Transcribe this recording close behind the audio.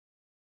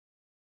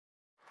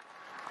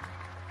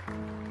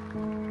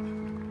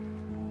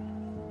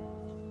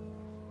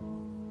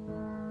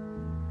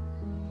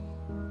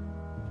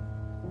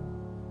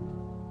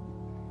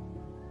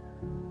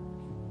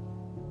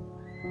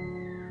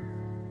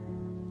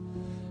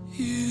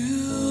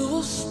You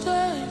will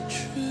stay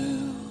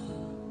true,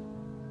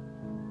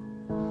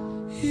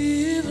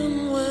 even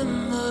when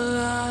the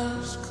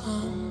lies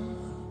come.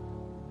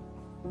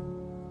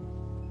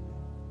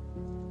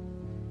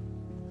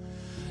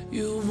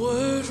 Your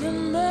word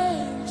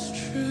remains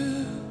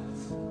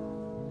truth,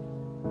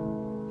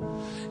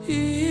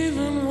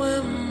 even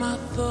when my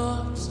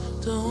thoughts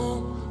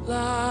don't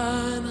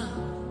line up.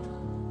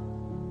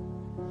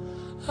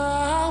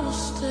 I will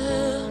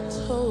stand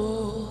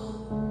tall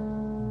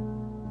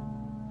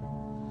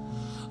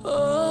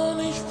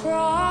on each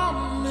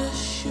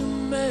promise you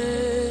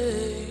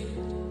made.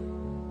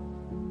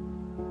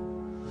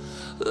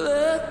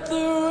 Let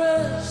the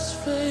rest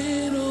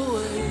fade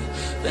away.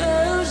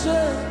 There's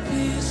a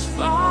peace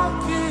far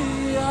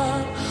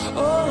beyond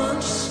all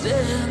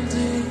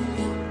understanding.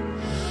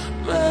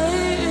 May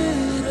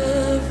it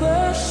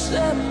ever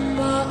set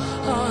my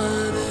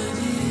heart at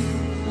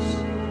ease.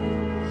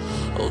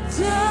 Oh,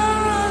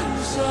 dare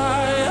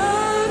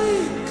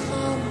anxiety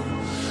come,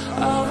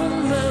 I'll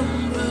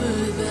remember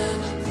that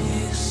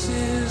peace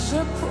is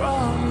a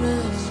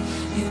promise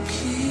you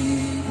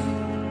keep.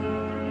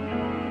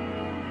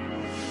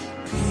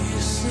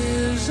 Peace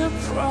is a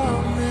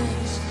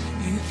promise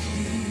you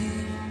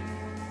keep.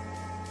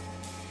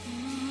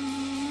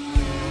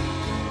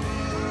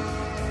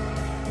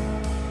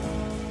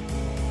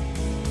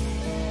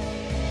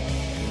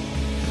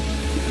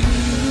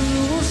 You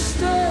will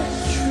stay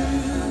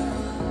true,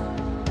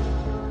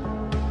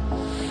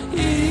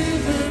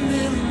 even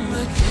in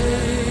the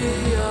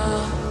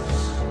chaos.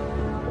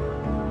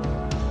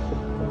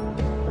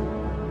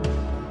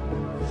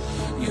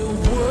 Your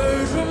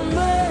word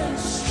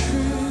remains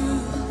true,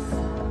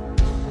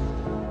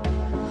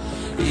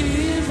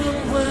 even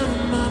when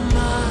my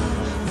mind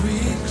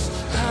wreaks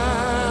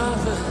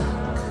havoc.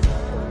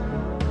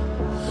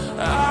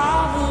 I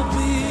will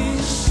be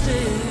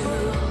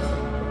still,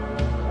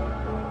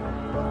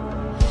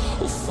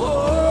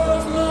 for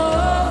I've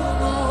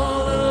known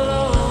all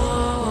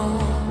along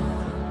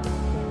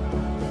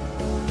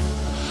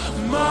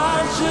my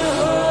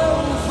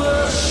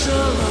Jehovah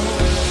Shalom.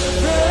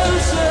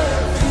 There's a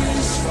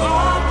peace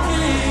far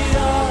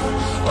beyond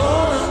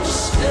all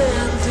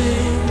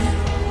understanding.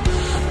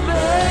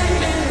 May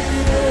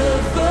it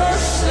ever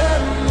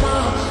set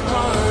my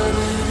heart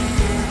at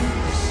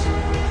ease.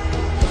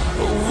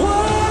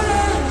 What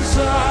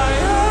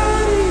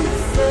anxiety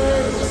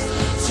fails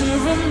to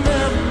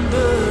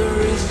remember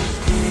is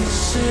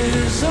peace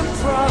is a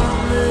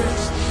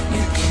promise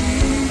you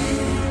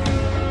keep.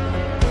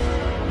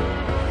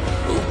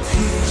 Oh,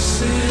 peace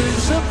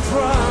is a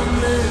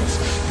promise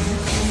you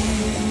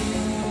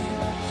keep.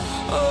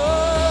 Oh,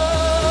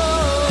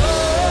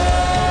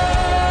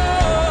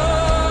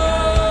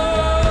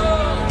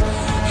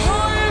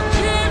 you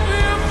keep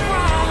your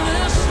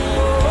promise,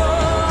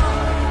 Lord.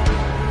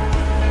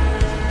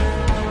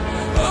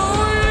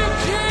 Oh, you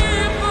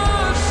keep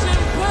us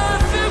in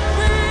perfect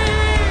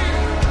peace.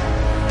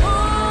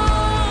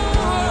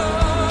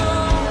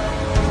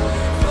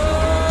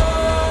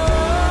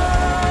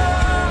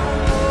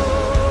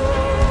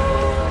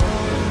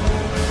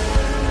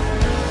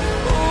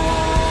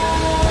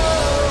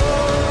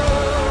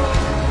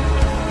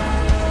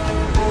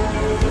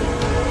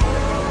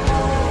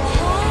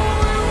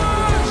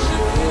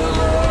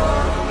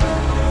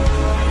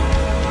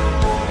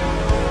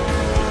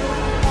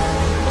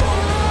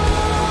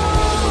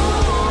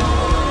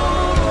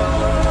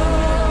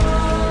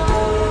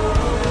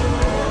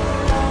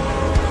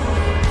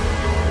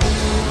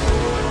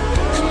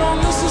 Come on,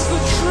 this is the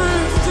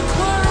truth.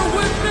 Declare it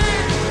with me.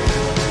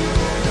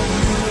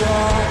 You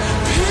are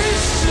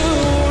peace to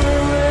a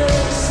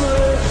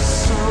restless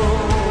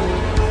soul,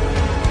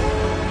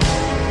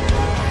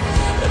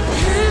 and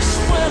peace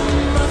when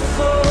my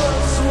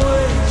thoughts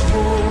wage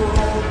war.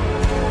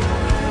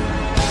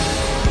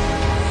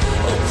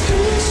 Oh,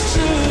 peace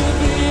to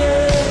the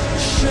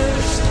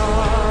anxious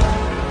heart.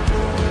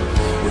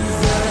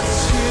 That's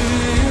who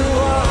you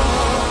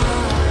are.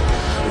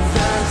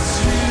 That's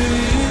who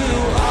you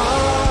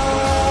are.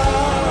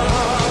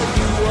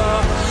 You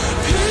are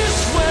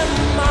peace when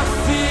my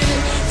fear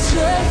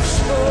takes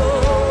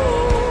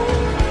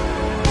hold.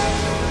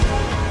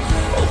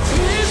 Oh,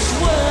 peace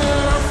when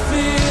I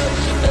feel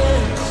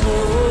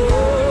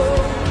enclosed.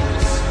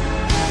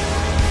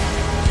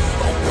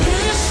 Oh,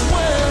 peace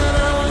when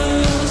I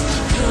lose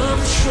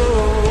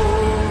control.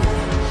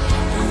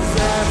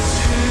 That's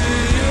who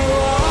you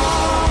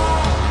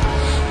are.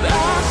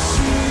 That's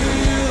who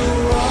you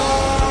are.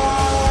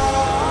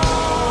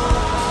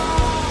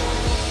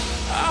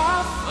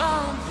 I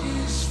found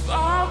peace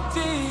far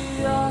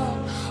beyond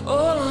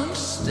all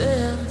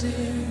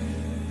understanding.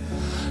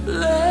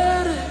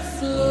 Let it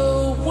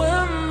flow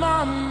when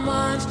my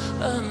mind's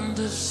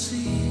under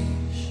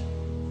siege.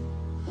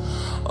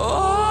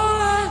 All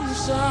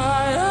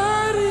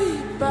anxiety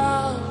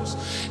bows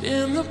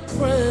in the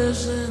presence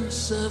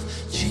presence of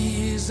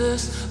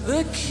Jesus,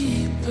 the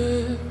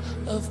keeper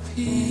of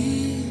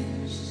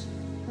peace.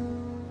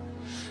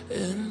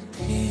 And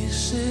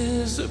peace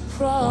is a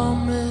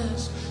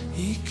promise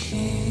he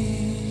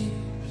keeps.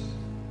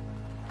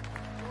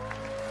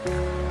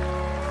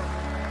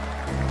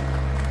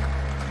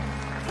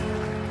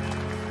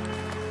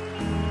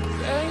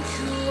 Thank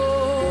you,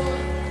 Lord.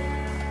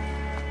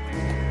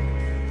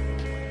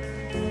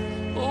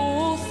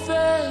 Oh,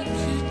 thank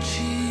you,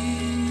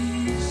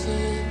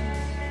 Jesus.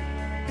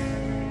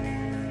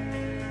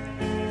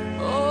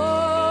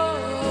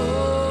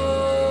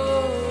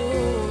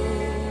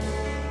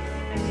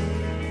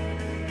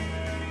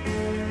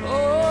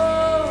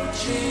 Oh,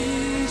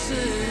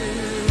 Jesus.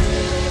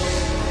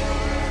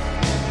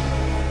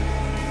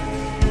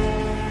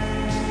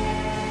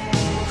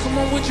 Come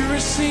on, would you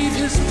receive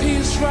his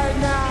peace right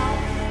now?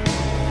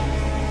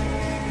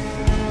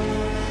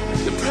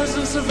 The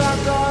presence of our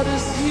God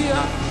is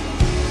here.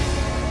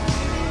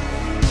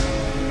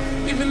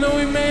 Even though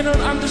we may not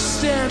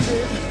understand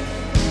it,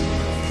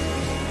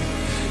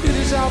 it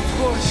is our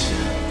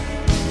portion.